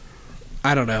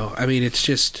 I don't know. It's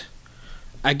just,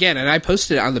 again, and I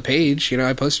posted it on the page.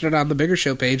 I posted it on the Bigger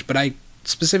Show page, but I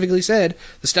specifically said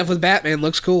the stuff with Batman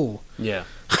looks cool. Yeah.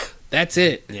 That's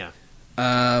it. Yeah.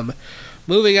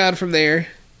 Moving on from there,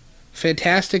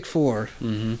 Fantastic Four.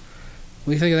 Mm-hmm. What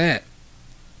do you think of that?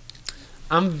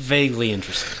 I'm vaguely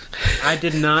interested. I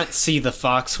did not see the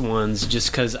Fox ones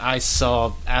just because I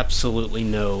saw absolutely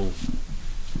no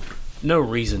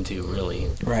reason to, really.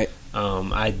 Right.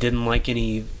 I didn't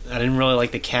really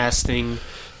like the casting.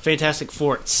 Fantastic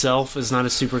Four itself is not a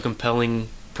super compelling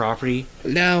property.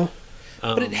 No.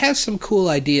 But it has some cool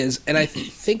ideas, and I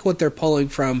think what they're pulling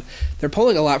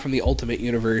a lot from the Ultimate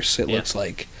Universe, it looks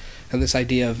like, and this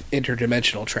idea of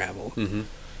interdimensional travel,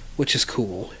 which is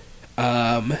cool.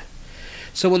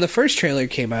 So when the first trailer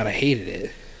came out, I hated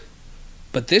it,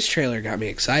 but this trailer got me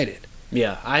excited.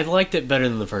 Yeah, I liked it better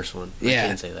than the first one. Yeah. I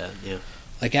can say that, yeah.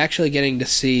 Like, actually getting to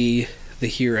see the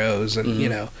heroes, and,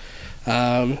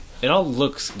 it all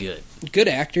looks good. Good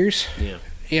actors,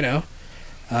 Yeah.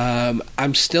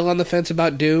 I'm still on the fence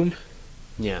about Doom.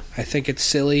 Yeah. I think it's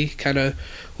silly, kind of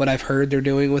what I've heard they're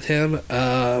doing with him.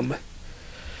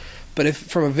 But if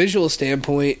from a visual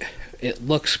standpoint, it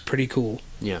looks pretty cool.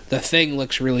 Yeah. The Thing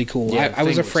looks really cool. Yeah, I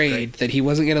was Thing looks afraid great. that he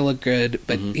wasn't going to look good,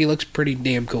 but he looks pretty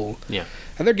damn cool. Yeah.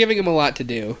 And they're giving him a lot to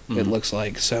do, it looks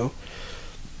like. So,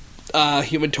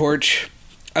 Human Torch.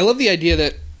 I love the idea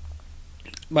that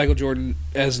Michael Jordan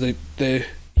as the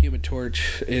Human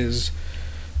Torch is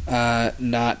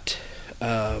not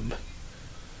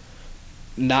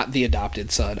the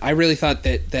adopted son. I really thought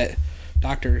that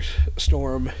Dr.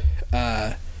 Storm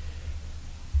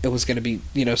it was going to be,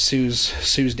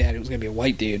 Sue's dad. It was going to be a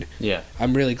white dude. Yeah.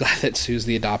 I'm really glad that Sue's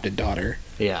the adopted daughter.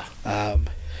 Yeah.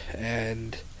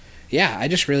 And yeah, I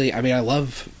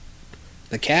love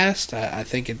the cast. I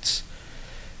think it's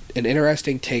an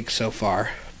interesting take so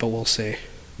far, but we'll see.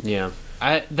 Yeah.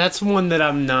 That's one that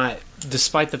I'm not,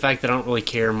 despite the fact that I don't really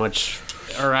care much,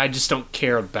 or I just don't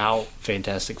care about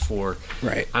Fantastic Four.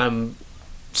 Right. I'm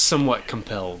somewhat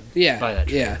compelled by that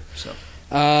trailer. So.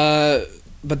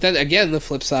 But then again, the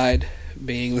flip side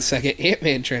being the second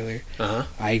Ant-Man trailer. Uh-huh.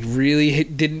 I really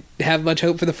didn't have much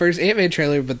hope for the first Ant-Man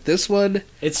trailer, but this one,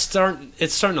 it's starting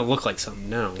to look like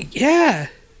something now. Yeah,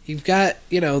 you've got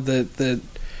the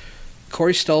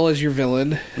Corey Stoll as your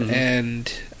villain,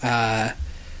 and a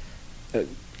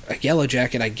Yellow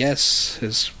Jacket, I guess,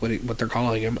 is what they're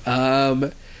calling him.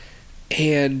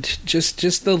 And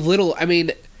just the little,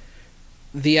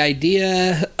 the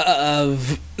idea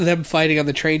of them fighting on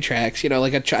the train tracks,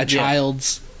 like a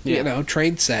child's,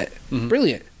 train set.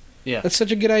 Brilliant. Yeah. That's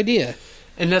such a good idea.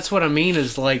 And that's what I mean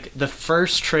is, like, the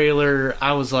first trailer,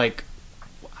 I was like,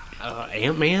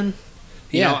 Ant-Man?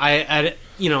 Yeah.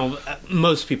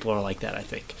 Most people are like that, I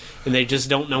think. And they just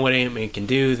don't know what Ant-Man can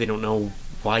do. They don't know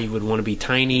why you would want to be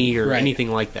tiny or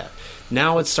anything like that.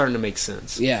 Now it's starting to make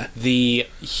sense. Yeah. The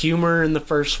humor in the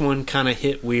first one kind of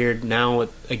hit weird. Now,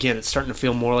 it's starting to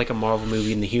feel more like a Marvel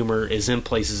movie, and the humor is in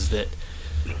places that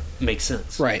make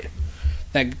sense. Right.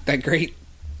 That great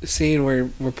scene where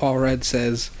Paul Rudd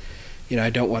says, you know, I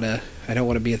don't want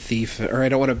to be a thief, or I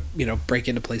don't want to, you know, break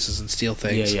into places and steal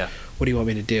things. Yeah. What do you want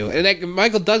me to do? And that,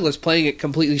 Michael Douglas playing it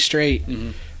completely straight.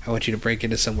 I want you to break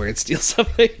into somewhere and steal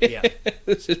something. Yeah.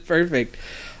 This is perfect.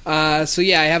 So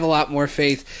yeah, I have a lot more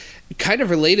faith. Kind of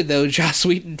related though, Joss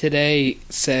Whedon today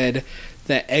said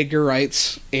that Edgar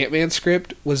Wright's Ant-Man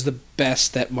script was the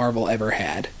best that Marvel ever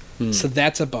had. So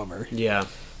that's a bummer. Yeah.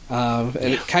 And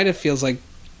it kind of feels like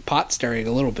pot stirring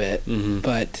a little bit.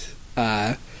 But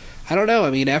I don't know. I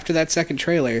mean, after that second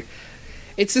trailer,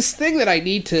 it's this thing that I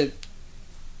need to,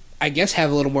 I guess,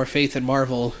 have a little more faith in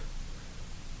Marvel,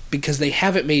 because they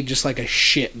haven't made just like a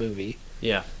shit movie.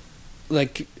 Yeah.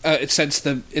 Like, since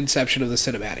the inception of the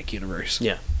cinematic universe.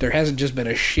 Yeah. There hasn't just been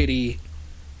a shitty,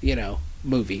 you know,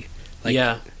 movie. Like,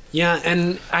 yeah,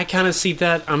 and I kind of see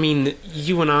that. I mean,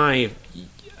 you and I,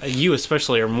 you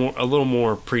especially, are a little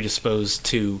more predisposed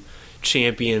to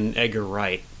champion Edgar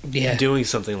Wright doing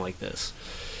something like this.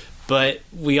 But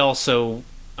we also,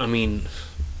 I mean,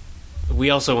 we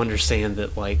also understand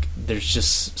that, like, there's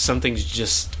just some things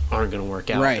just aren't going to work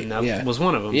out, right? And that was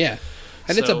one of them. Yeah,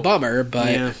 and it's a bummer,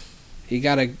 but you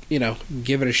got to, you know,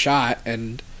 give it a shot.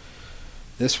 And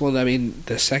this one, I mean,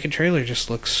 the second trailer just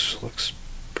looks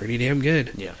pretty damn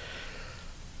good. Yeah.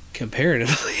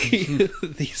 Comparatively,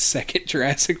 the second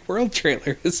Jurassic World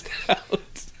trailer is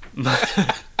out.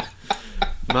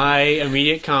 My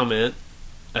immediate comment,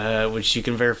 which you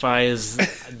can verify, is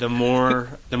the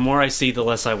more I see, the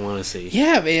less I want to see.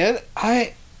 Yeah, man.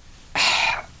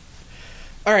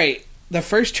 All right, the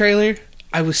first trailer,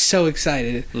 I was so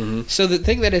excited. So the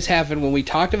thing that has happened when we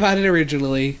talked about it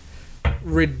originally,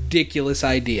 ridiculous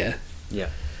idea. Yeah.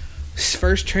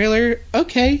 First trailer,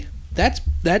 okay, that's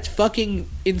fucking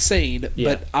insane,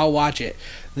 but I'll watch it.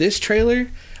 This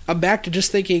trailer, I'm back to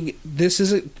just thinking this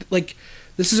is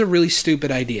a really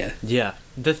stupid idea. Yeah.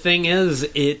 The thing is,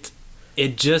 it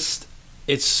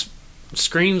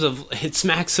screams of, it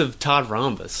smacks of Todd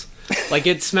Rhombus. Like,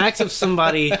 it smacks of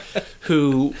somebody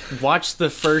who watched the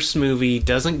first movie,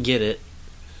 doesn't get it,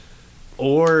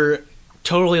 or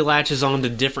totally latches on to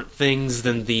different things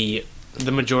than the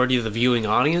majority of the viewing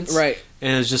audience. Right.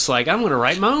 And it's just like, I'm going to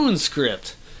write my own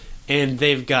script. And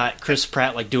they've got Chris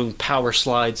Pratt, like, doing power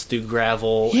slides through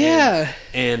gravel. Yeah.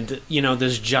 And you know,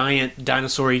 this giant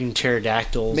dinosaur eating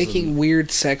pterodactyls. Making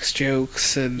weird sex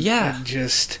jokes and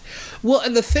just... Well,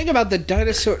 and the thing about the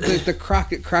dinosaur, the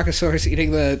Crocosaurus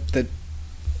eating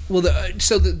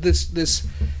this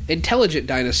intelligent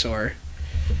dinosaur,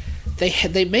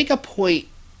 they make a point,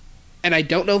 and I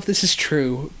don't know if this is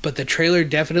true, but the trailer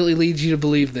definitely leads you to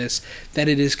believe this, that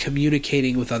it is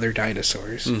communicating with other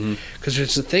dinosaurs. Because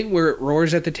there's a thing where it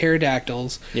roars at the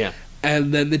pterodactyls,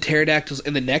 and then the pterodactyls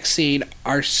in the next scene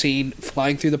are seen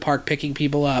flying through the park picking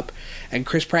people up, and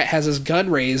Chris Pratt has his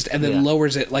gun raised and then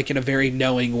lowers it, like, in a very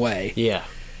knowing way. Yeah.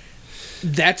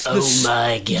 That's the... Oh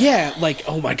my god. Yeah, like,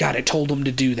 oh my god, I told him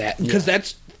to do that. Because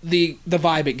that's the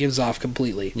vibe it gives off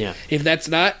completely. Yeah. If that's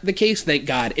not the case, thank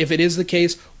God. If it is the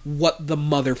case, what the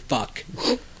motherfuck?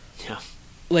 Yeah.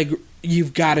 Like,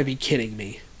 you've got to be kidding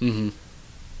me.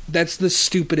 That's the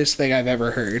stupidest thing I've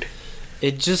ever heard.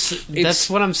 That's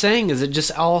what I'm saying, is it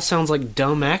just all sounds like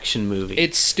dumb action movie.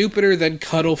 It's stupider than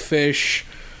Cuttlefish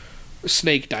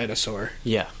Snake Dinosaur.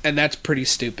 Yeah. And that's pretty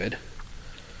stupid.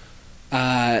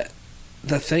 The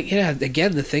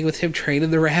thing with him training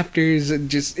the raptors,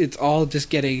 and it's all just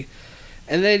getting...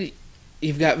 And then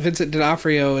you've got Vincent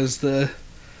D'Onofrio as the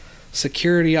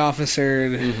security officer,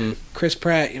 and Chris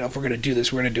Pratt, you know, if we're going to do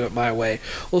this, we're going to do it my way.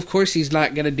 Well, of course he's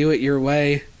not going to do it your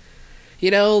way. You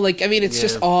know, like, I mean, it's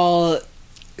just all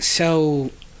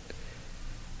so...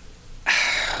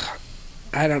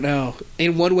 I don't know.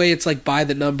 In one way, it's like by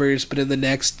the numbers, but in the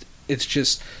next, it's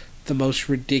just the most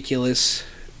ridiculous...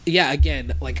 Yeah,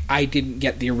 again, like, I didn't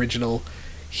get the original,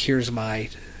 here's my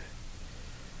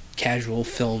casual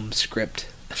film script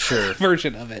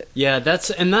version of it. Yeah,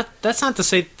 that's not to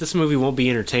say this movie won't be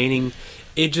entertaining.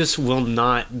 It just will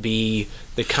not be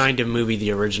the kind of movie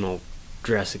the original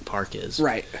Jurassic Park is.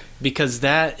 Right. Because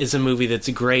that is a movie that's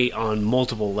great on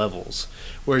multiple levels.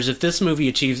 Whereas if this movie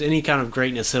achieves any kind of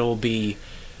greatness, it'll be,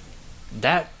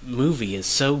 that movie is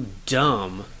so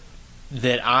dumb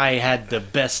that I had the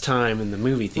best time in the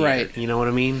movie theater. Right. You know what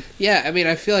I mean? Yeah, I mean,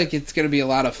 I feel like it's going to be a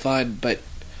lot of fun, but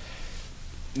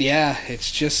yeah, it's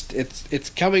just, it's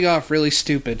coming off really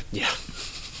stupid. Yeah.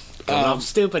 Coming off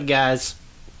stupid, guys.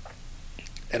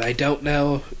 And I don't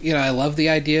know, you know, I love the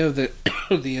idea of the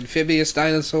the amphibious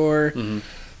dinosaur.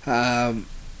 There's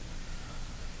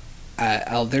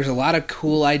a lot of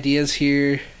cool ideas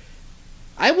here.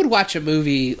 I would watch a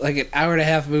movie, like an hour and a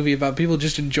half movie about people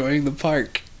just enjoying the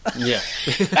park. Yeah.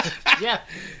 Yeah.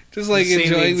 Just like Seeing the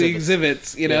enjoying the exhibits.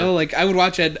 exhibits, you know. Yeah. Like I would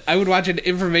watch an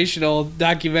informational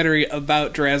documentary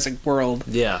about Jurassic World.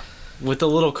 Yeah. With the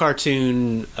little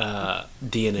cartoon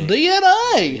DNA.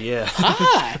 DNA. Yeah.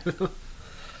 Hi.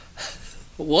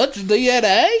 What's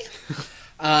DNA?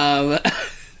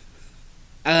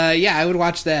 Yeah, I would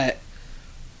watch that.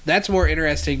 That's more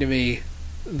interesting to me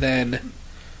than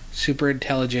super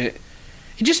intelligent.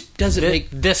 It just doesn't make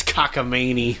This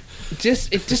cockamamie.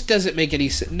 it just doesn't make any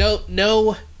sense.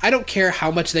 No, I don't care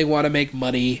how much they want to make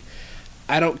money.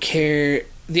 I don't care.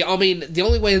 The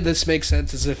only way this makes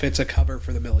sense is if it's a cover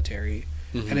for the military,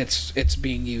 and it's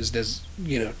being used as,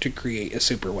 you know, to create a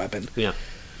super weapon. Yeah.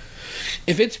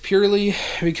 If it's purely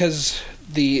because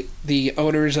the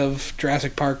owners of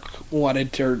Jurassic Park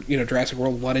wanted to, or, you know, Jurassic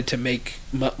World wanted to make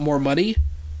more money,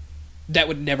 that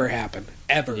would never happen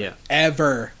ever. Yeah.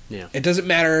 Ever. Yeah. It doesn't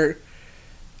matter.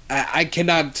 I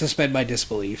cannot suspend my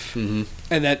disbelief, and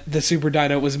that the Super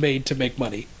Dino was made to make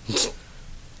money.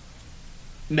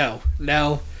 No,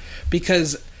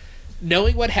 because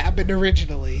knowing what happened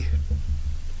originally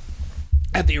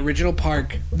at the original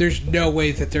park, there's no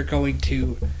way that they're going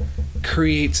to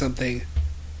create something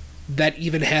that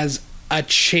even has a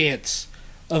chance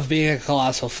of being a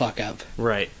colossal fuck up.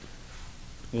 Right.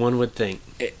 One would think.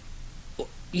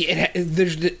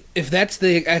 If that's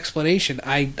the explanation,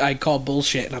 I call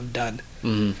bullshit and I'm done.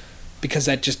 Mm-hmm. Because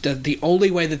that just does, the only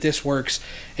way that this works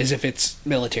is if it's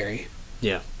military.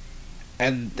 Yeah.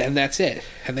 And that's it.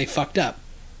 And they fucked up.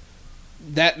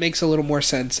 That makes a little more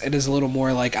sense and is a little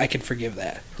more like, I can forgive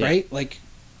that, Yeah. right? Like,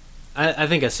 I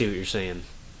think I see what you're saying.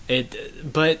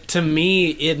 But to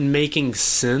me, it making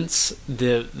sense,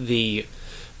 the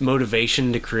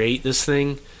motivation to create this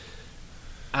thing,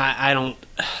 I don't.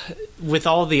 With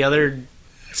all the other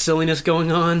silliness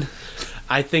going on,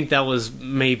 I think that was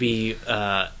maybe,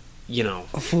 you know,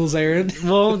 a fool's errand.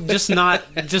 well, just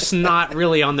not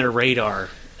really on their radar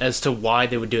as to why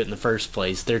they would do it in the first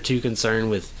place. They're too concerned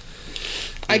with.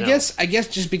 I guess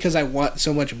just because I want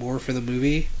so much more for the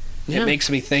movie, Yeah. it makes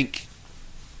me think,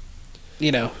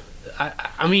 you know.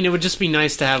 I mean, it would just be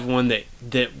nice to have one that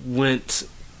went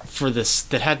for this,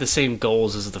 that had the same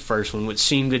goals as the first one, which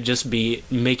seemed to just be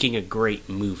making a great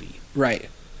movie. Right.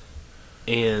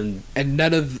 And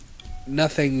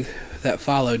nothing that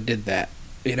followed did that,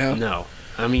 you know? no,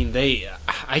 I mean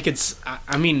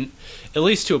I mean, at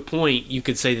least to a point, you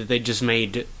could say that they just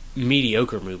made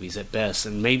mediocre movies at best,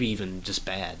 and maybe even just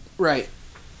bad. Right.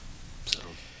 So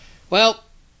Well,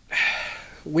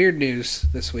 weird news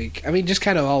this week. I mean, just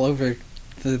kind of all over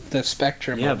the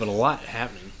spectrum. yeah, of- but a lot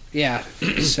happening. yeah.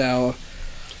 So,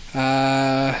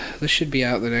 this should be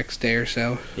out the next day or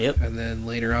so. Yep. And then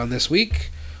later on this week,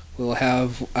 we'll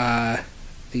have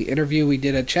the interview we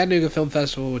did at Chattanooga Film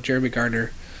Festival with Jeremy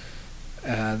Gardner,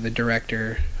 the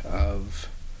director of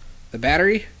The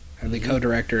Battery and the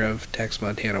co-director of Tex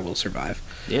Montana Will Survive,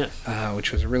 Yeah.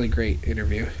 which was a really great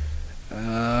interview.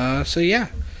 So yeah,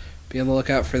 be on the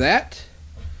lookout for that,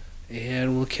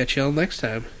 and we'll catch y'all next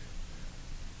time.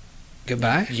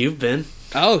 Goodbye. You've been.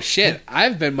 Oh shit,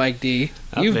 I've been Mike D.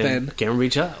 I've You've been. Cameron B.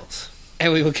 Childs.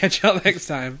 And we will catch y'all next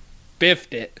time.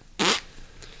 Biffed it.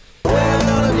 We're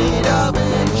gonna need a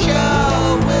big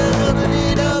show. We're gonna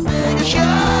need a big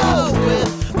show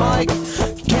with Mike